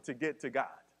people to get to God.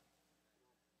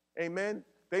 Amen?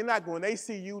 When they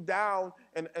see you down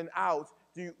and out,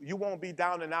 you won't be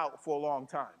down and out for a long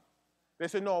time. They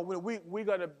say, no, we're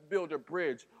going to build a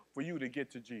bridge for you to get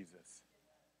to Jesus.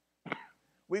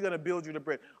 We're going to build you the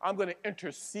bridge. I'm going to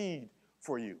intercede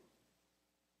for you.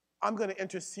 I'm going to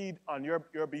intercede on your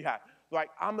behalf.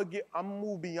 Like, I'm going to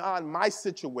move beyond my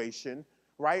situation,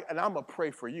 right? And I'm going to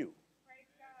pray for you.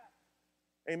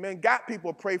 Amen. Gap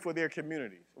people pray for their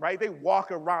communities, right? They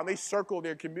walk around, they circle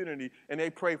their community, and they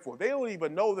pray for. They don't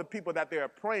even know the people that they are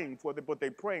praying for, but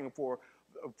they're praying for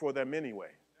them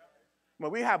anyway.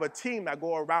 But we have a team that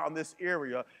go around this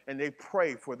area, and they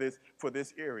pray for this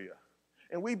area.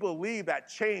 And we believe that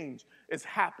change is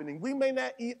happening. We may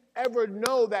not ever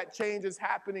know that change is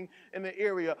happening in the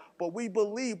area, but we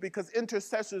believe because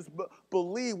intercessors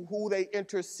believe who they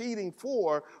interceding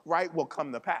for, right, will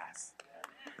come to pass.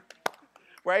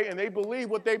 Right? And they believe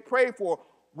what they pray for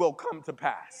will come to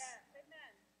pass.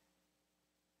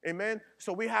 Yes, amen.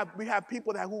 So we have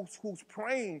people who's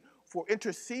praying for,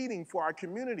 interceding for our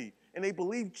community, and they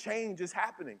believe change is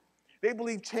happening. They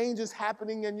believe change is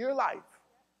happening in your life,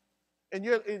 in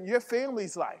your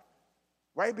family's life,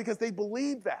 right? Because they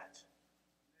believe that.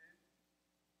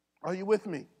 Are you with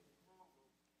me?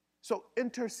 So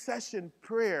intercessory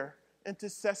prayer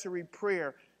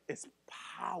is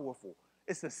powerful.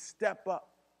 It's a step up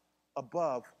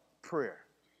above prayer,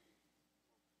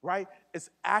 right? It's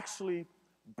actually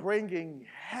bringing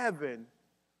heaven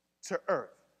to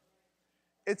earth.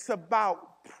 It's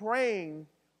about praying,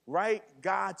 right,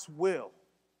 God's will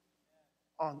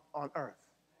on earth.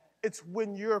 It's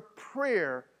when your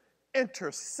prayer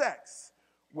intersects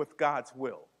with God's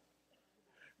will.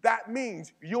 That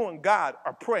means you and God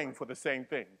are praying for the same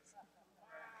things.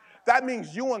 That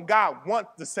means you and God want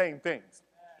the same things.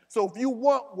 So if you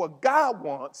want what God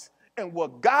wants, and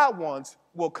what God wants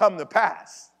will come to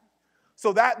pass.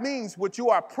 So that means what you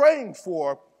are praying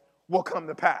for will come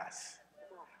to pass.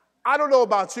 I don't know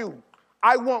about you.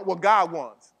 I want what God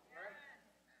wants.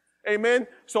 Amen?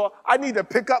 So I need to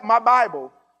pick up my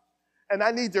Bible, and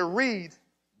I need to read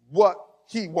what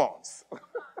he wants.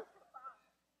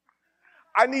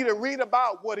 I need to read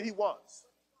about what he wants.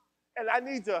 And I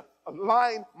need to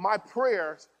align my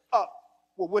prayers up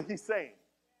with what he's saying.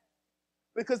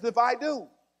 Because if I do,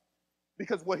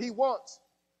 because what he wants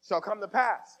shall come to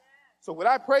pass. So what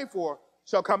I pray for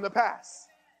shall come to pass.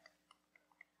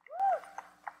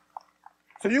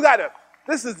 So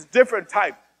this is a different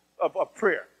type of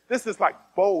prayer. This is like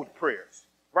bold prayers,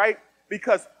 right?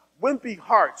 Because wimpy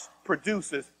hearts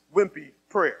produces wimpy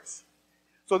prayers.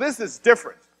 So this is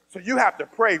different. So you have to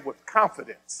pray with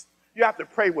confidence. You have to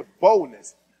pray with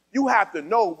boldness. You have to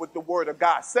know what the word of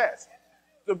God says.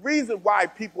 The reason why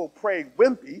people pray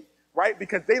wimpy, right?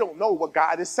 Because they don't know what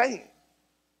God is saying.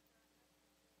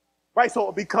 Right? So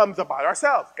it becomes about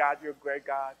ourselves. God, you're a great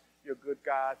God. You're a good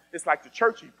God. It's like the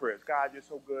churchy prayers. God, you're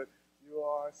so good. You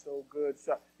are so good.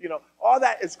 So, all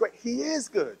that is great. He is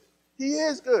good. He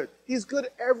is good. He's good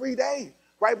every day.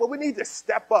 Right? But we need to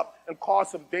step up and call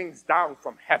some things down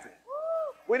from heaven.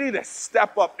 We need to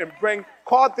step up and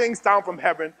call things down from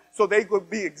heaven so they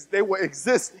will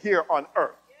exist here on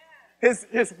earth.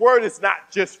 His word is not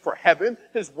just for heaven.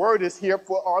 His word is here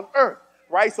for on earth,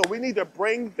 right? So we need to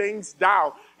bring things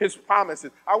down, his promises.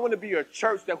 I want to be a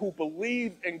church who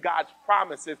believes in God's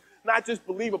promises, not just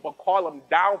believe it, but call them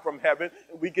down from heaven,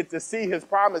 and we get to see his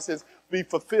promises be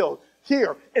fulfilled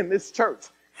here in this church,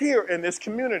 here in this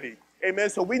community. Amen.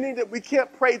 So we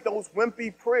can't pray those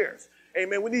wimpy prayers.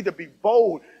 Amen. We need to be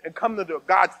bold and come to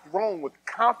God's throne with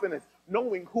confidence,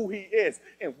 knowing who he is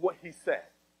and what he said.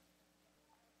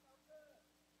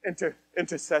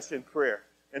 Intercession prayer.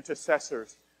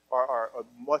 Intercessors are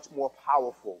much more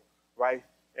powerful, right?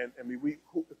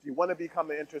 if you want to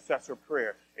become an intercessor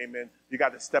prayer, amen, you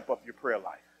got to step up your prayer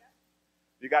life.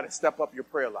 You got to step up your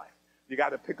prayer life. You got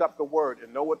to pick up the word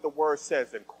and know what the word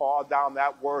says and call down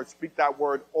that word. Speak that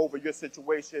word over your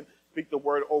situation. Speak the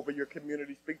word over your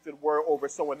community. Speak the word over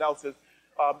someone else's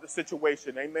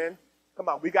situation. Amen. Come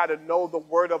on. We got to know the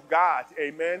word of God.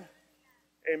 Amen.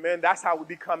 Amen. That's how we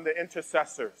become the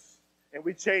intercessors. And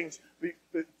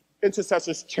the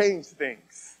intercessors change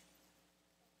things.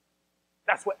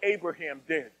 That's what Abraham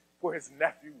did for his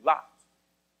nephew Lot.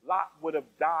 Lot would have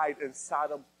died in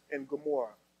Sodom and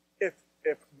Gomorrah if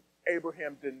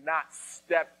Abraham did not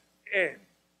step in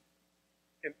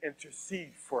and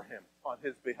intercede for him on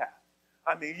his behalf.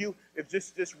 I mean,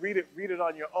 just read it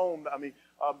on your own. I mean,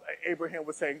 Abraham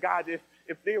was saying, God, if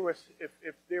there was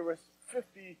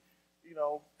 50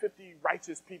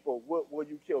 righteous people, will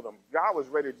you kill them? God was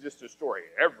ready to just destroy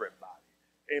everybody.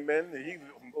 Amen.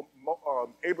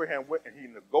 Abraham went and he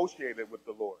negotiated with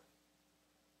the Lord.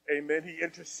 Amen. He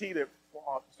interceded.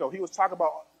 So he was talking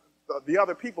about the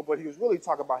other people, but he was really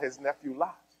talking about his nephew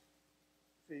Lot.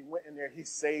 So he went in there, he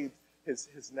saved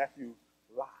his nephew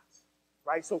Lot.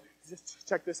 Right? So just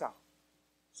check this out.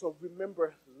 So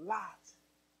remember, Lot,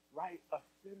 right,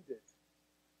 offended.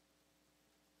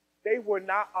 They were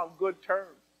not on good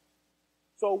terms.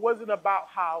 So it wasn't about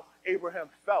how Abraham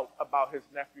felt about his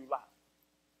nephew Lot.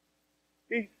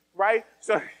 Right?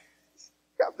 So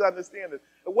you have to understand this.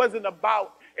 It wasn't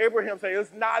about Abraham saying,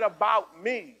 it's not about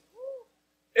me.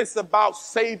 It's about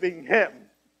saving him.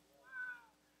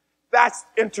 That's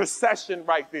intercession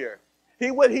right there. He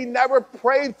never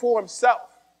prayed for himself.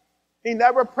 He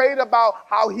never prayed about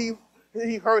how he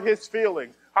hurt his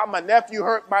feelings, how my nephew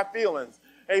hurt my feelings.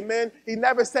 Amen. He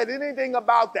never said anything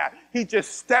about that. He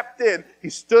just stepped in. He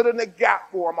stood in the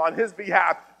gap for him on his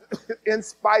behalf. In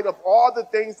spite of all the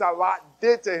things that Lot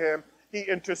did to him, he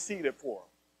interceded for him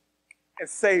and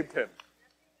saved him.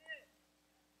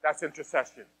 That's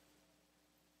intercession.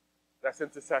 That's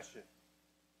intercession.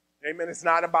 Amen. It's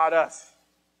not about us.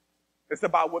 It's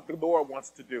about what the Lord wants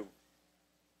to do.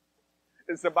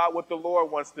 It's about what the Lord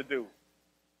wants to do.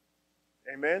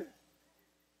 Amen.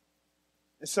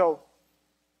 And so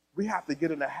we have to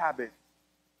get in the habit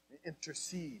and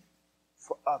intercede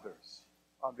for others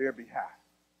on their behalf.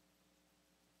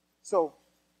 So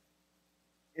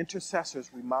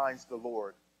intercessors reminds the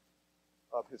Lord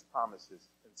of his promises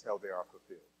until they are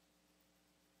fulfilled.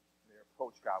 They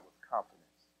approach God with confidence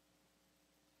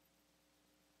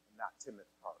and not timid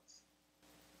hearts.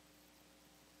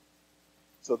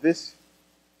 So this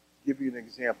gives you an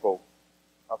example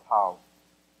of how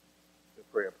to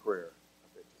pray a prayer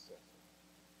of intercession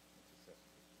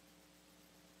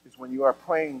is when you are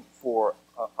praying for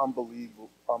an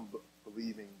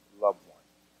unbelieving loved one.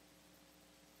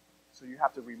 So you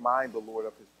have to remind the Lord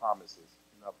of his promises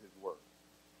and of his word.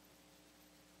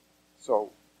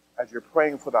 So as you're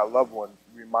praying for that loved one,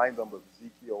 remind them of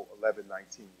Ezekiel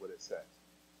 11:19, what it says.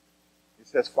 It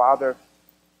says, Father,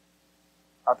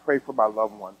 I pray for my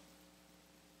loved one.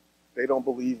 They don't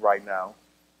believe right now,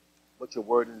 but your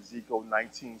word in Ezekiel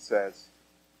 19 says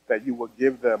that you will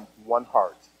give them one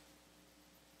heart,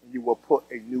 and you will put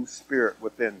a new spirit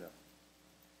within them,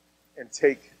 and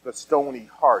take the stony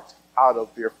heart out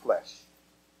of their flesh,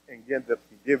 and give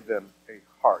them a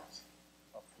heart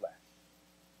of flesh.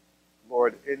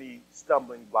 Lord, any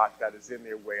stumbling block that is in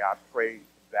their way, I pray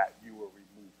that you will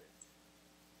remove it.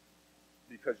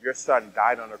 Because your son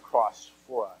died on a cross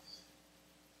for us.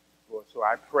 Lord, so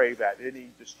I pray that any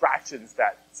distractions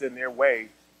that's in their way,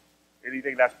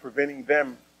 anything that's preventing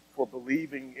them for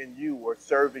believing in you or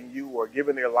serving you or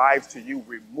giving their lives to you,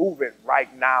 remove it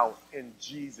right now in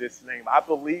Jesus' name. I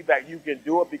believe that you can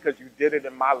do it because you did it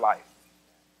in my life.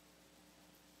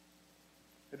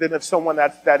 And then if someone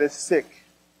that is sick,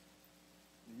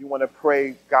 you want to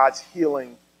pray God's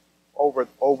healing over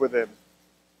them.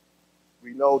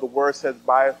 We know the word says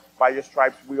by your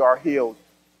stripes we are healed,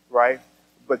 right?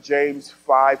 But James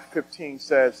 5:15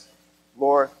 says,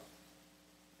 Lord,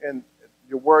 and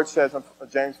your word says in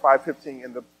James 5:15,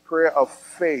 and the prayer of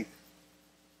faith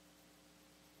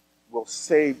will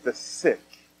save the sick,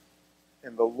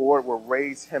 and the Lord will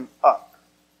raise him up.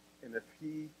 And if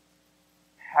he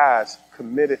has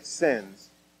committed sins,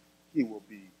 he will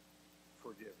be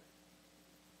forgiven.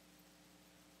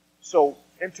 So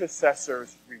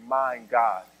intercessors remind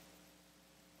God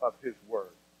of his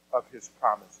word, of his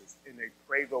promises, and they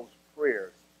pray those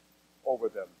prayers over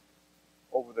them,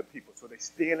 over the people. So they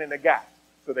stand in the gap.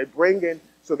 So they bring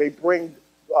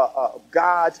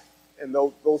God and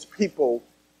those people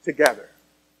together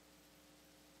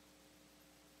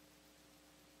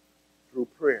through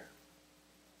prayer.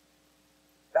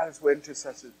 That is what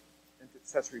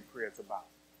intercessory prayer is about.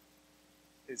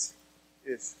 It's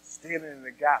standing in the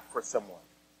gap for someone,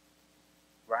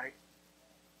 right?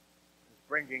 It's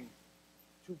bringing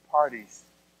two parties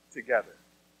together.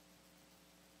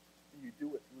 And you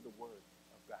do it through the word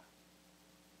of God.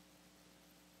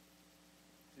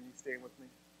 Can you stand with me?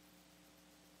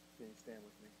 Can you stand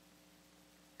with me?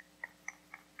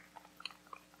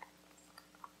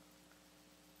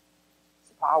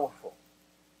 It's powerful.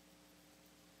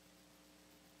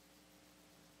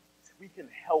 We can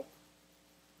help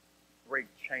break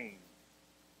chains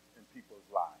in people's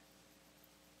lives.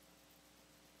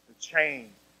 The chain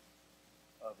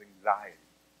of anxiety.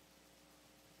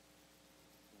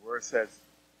 The word says,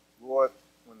 Lord,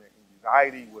 when the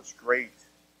anxiety was great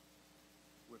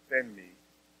within me,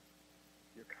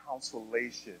 your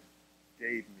consolation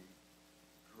gave me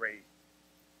great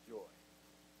joy.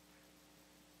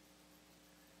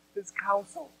 His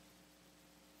counsel.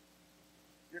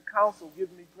 Your counsel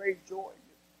gives me great joy.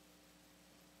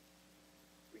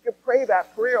 We can pray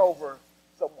that prayer over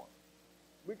someone.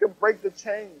 We can break the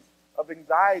chains of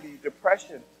anxiety,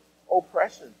 depression,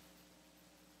 oppression.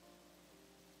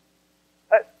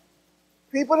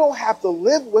 People don't have to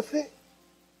live with it.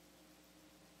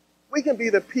 We can be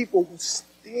the people who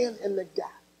stand in the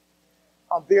gap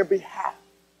on their behalf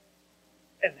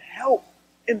and help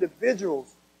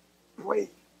individuals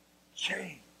break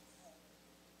chains.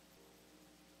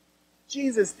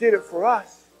 Jesus did it for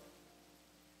us.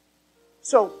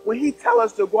 So when he tells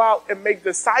us to go out and make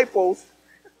disciples,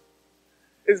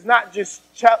 it's not just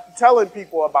telling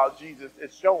people about Jesus,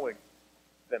 it's showing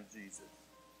them Jesus.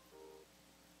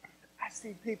 I've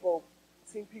seen people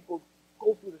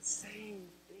go through the same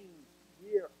thing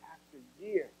year after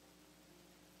year.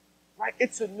 Right?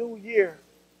 It's a new year,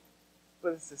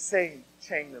 but it's the same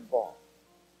chain and ball.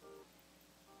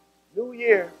 New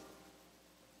year.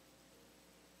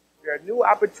 There are new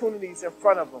opportunities in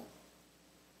front of them,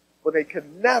 but they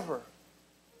can never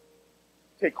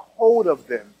take hold of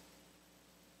them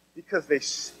because they're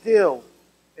still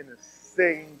in the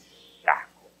same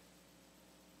shackle.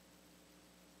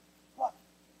 But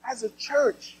as a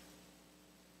church,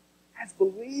 as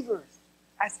believers,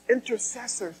 as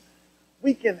intercessors,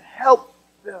 we can help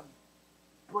them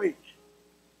break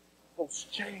those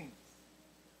chains.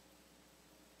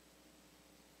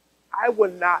 I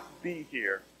would not be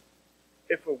here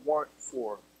if it weren't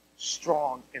for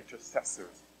strong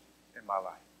intercessors in my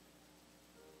life.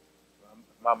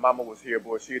 My mama was here,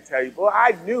 boy. She'd tell you, boy,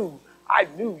 I knew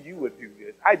you would do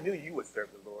this. I knew you would serve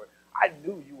the Lord. I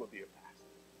knew you would be a pastor.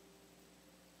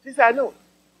 She said, I knew.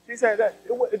 She said that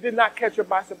it did not catch her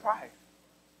by surprise.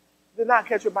 It did not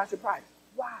catch her by surprise.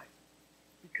 Why?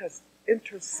 Because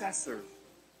intercessors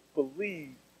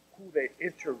believe who they're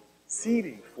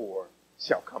interceding for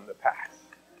shall come to pass.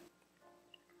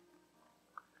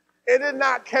 It did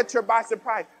not catch her by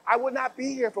surprise. I would not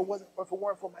be here if it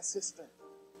weren't for my sister,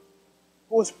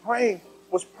 who was praying,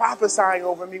 was prophesying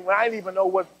over me when I didn't even know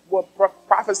what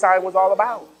prophesying was all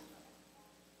about.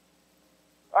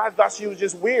 I thought she was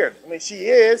just weird. I mean, she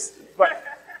is, but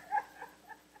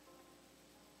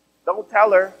don't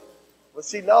tell her what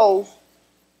she knows.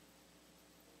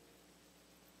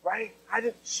 Right?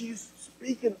 She's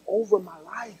speaking over my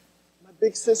life. My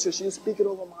big sister, she was speaking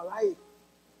over my life.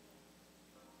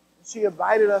 She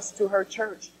invited us to her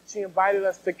church. She invited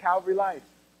us to Calvary Life.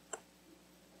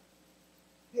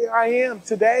 Here I am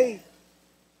today.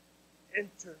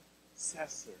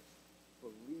 Intercessors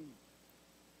believe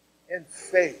in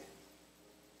faith.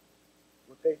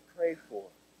 What they pray for,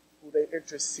 who they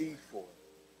intercede for,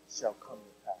 shall come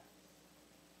to pass.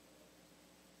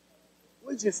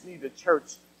 We just need the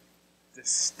church to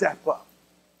step up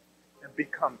and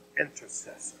become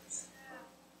intercessors.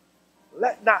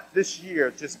 Let not this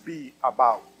year just be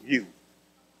about you.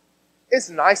 It's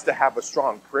nice to have a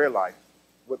strong prayer life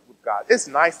with God. It's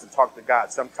nice to talk to God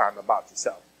sometime about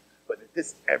yourself. But if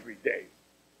it's every day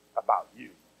about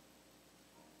you,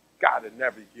 God will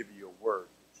never give you a word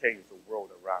to change the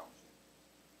world around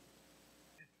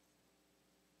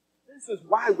you. This is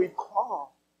why we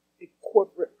call it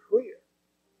corporate prayer.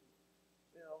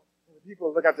 You know, when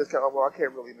people look at this kind of, well, I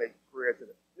can't really make prayer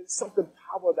today. There's something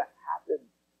powerful that happens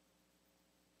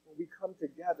when we come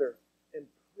together in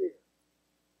prayer,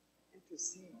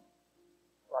 intercede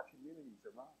for our communities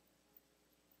around us.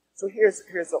 So here's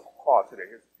a call today.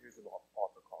 Here's an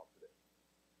altar call today.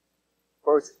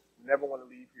 First, you never want to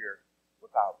leave here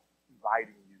without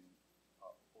inviting you,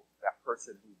 that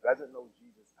person who doesn't know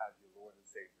Jesus as your Lord and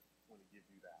Savior. I want to give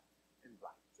you that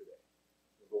invite today.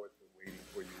 The Lord's been waiting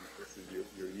for you. This is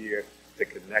your year to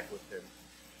connect with Him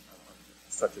in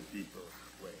such a deeper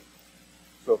way.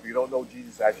 So if you don't know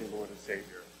Jesus as your Lord and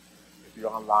Savior, if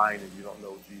you're online and you don't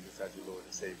know Jesus as your Lord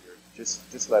and Savior,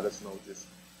 just let us know. Just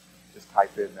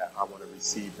type in that I want to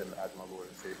receive him as my Lord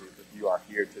and Savior. If you are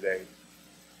here today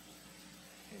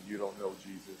and you don't know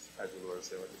Jesus as your Lord and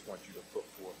Savior, I just want you to put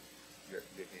forth your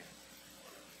hand.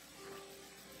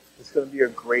 It's going to be a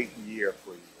great year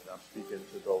for you. And I'm speaking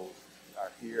to those who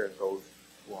are here and those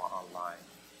who are online.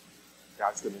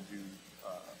 God's going to do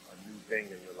a new thing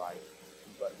in your life.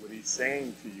 But what he's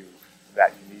saying to you is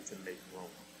that you need to make room.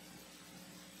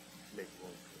 Make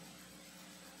room for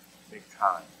it. Make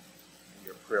time in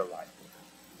your prayer life.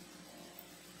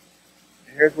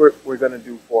 And here's what we're going to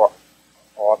do for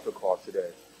our altar call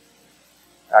today.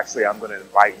 Actually, I'm going to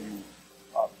invite you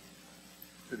up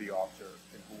to the altar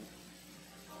and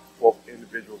for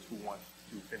individuals who want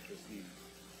to intercede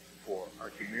for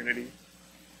our community,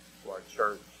 for our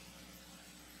church,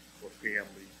 for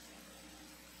families,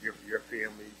 your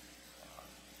family.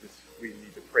 We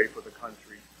need to pray for the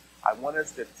country. I want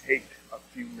us to take a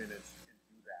few minutes and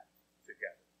do that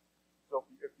together. So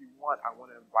if you want, I want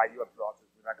to invite you up to the altar.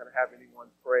 We're not going to have anyone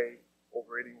pray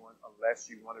over anyone unless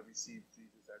you want to receive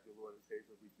Jesus as your Lord and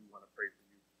Savior. We do want to pray for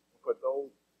you. And for those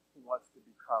who want to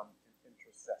become an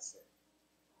intercessor,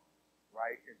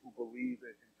 right, and who believe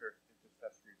in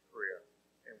intercessory prayer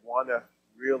and want to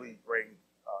really bring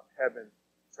heaven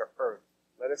to earth,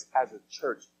 let us as a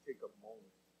church take a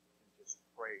moment and just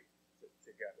pray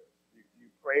together. You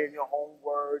pray in your own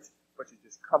words, but you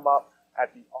just come up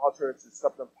at the altar. It's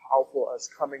something powerful, us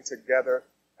coming together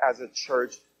as a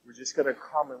church. We're just going to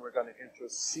come and we're going to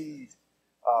intercede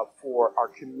for our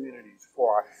communities,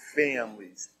 for our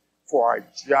families, for our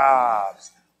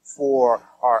jobs, for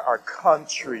our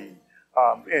country.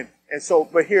 And so,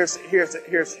 but here's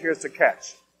the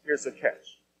catch. Here's the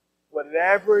catch.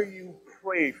 Whatever you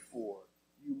pray for,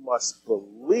 you must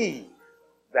believe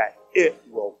that it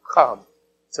will come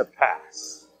to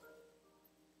pass.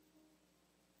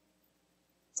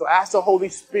 So ask the Holy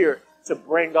Spirit to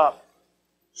bring up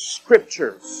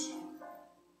scriptures,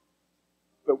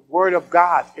 the Word of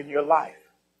God in your life,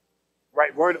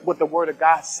 right? What the Word of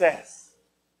God says,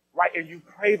 right? And you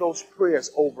pray those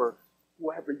prayers over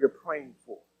whoever you're praying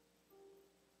for.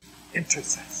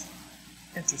 Intercessors.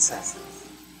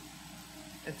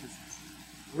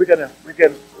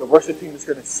 The worship team is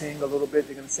gonna sing a little bit.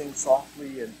 They're gonna sing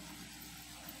softly, and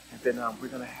then we're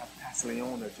gonna have Pastor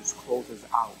Leona just close us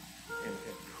out in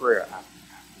prayer afterwards.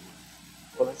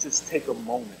 But let's just take a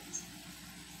moment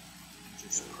and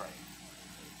just pray.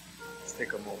 Let's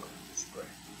take a moment and just pray.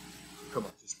 Come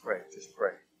on, just pray. Just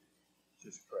pray.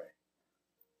 Just pray.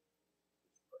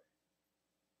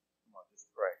 Come on, just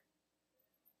pray.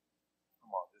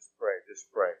 Come on, just pray.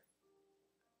 Just pray.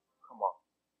 Come on.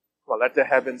 Come on, let the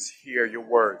heavens hear your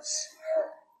words.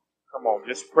 Come on,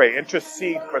 just pray.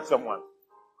 Intercede for someone.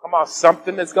 Come on,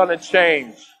 something is going to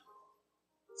change.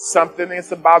 Something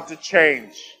is about to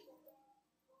change.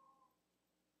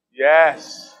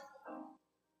 Yes.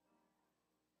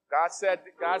 God said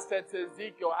to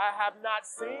Ezekiel, I have not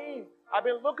seen. I've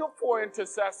been looking for an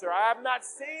intercessor. I have not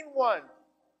seen one.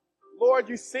 Lord,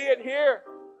 you see it here.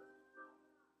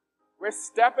 We're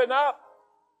stepping up.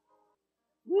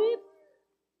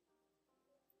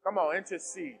 Come on,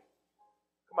 intercede.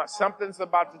 Come on, something's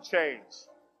about to change.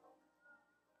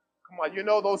 Come on, you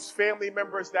know those family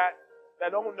members that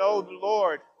don't know the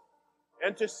Lord.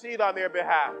 Intercede on their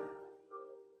behalf.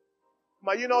 Come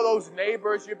on, you know those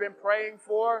neighbors you've been praying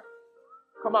for?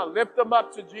 Come on, lift them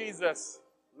up to Jesus.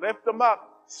 Lift them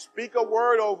up. Speak a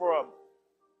word over them.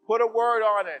 Put a word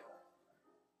on it.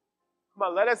 Come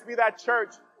on, let us be that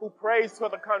church who prays for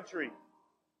the country.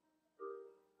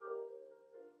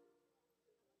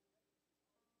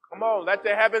 Come on, let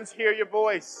the heavens hear your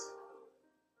voice.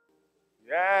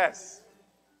 Yes.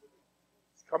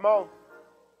 Come on.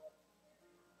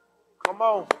 Come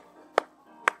on.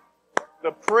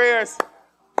 The prayers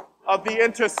of the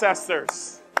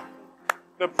intercessors.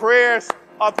 The prayers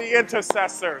of the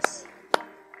intercessors.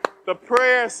 The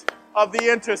prayers of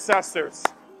the intercessors.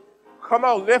 Come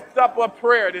on, lift up a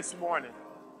prayer this morning.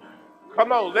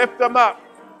 Come on, lift them up.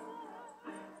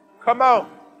 Come on.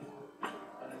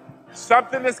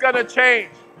 Something is going to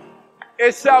change.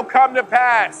 It shall come to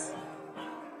pass.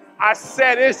 I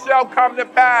said it shall come to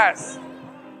pass.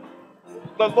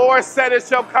 The Lord said it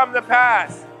shall come to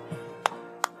pass.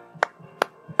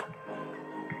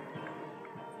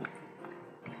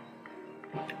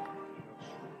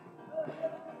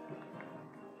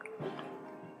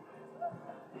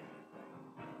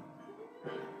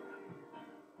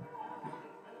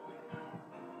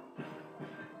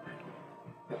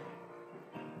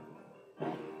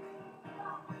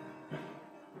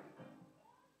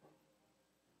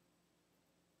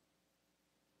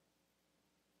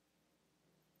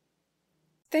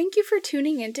 Thank you for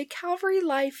tuning in to Calvary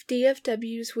Life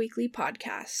DFW's weekly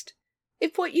podcast.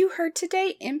 If what you heard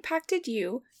today impacted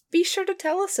you, be sure to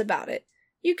tell us about it.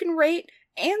 You can rate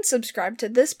and subscribe to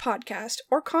this podcast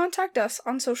or contact us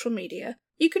on social media.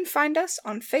 You can find us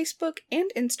on Facebook and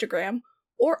Instagram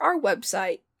or our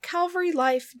website,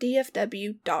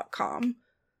 calvarylifedfw.com.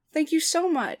 Thank you so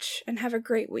much and have a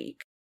great week.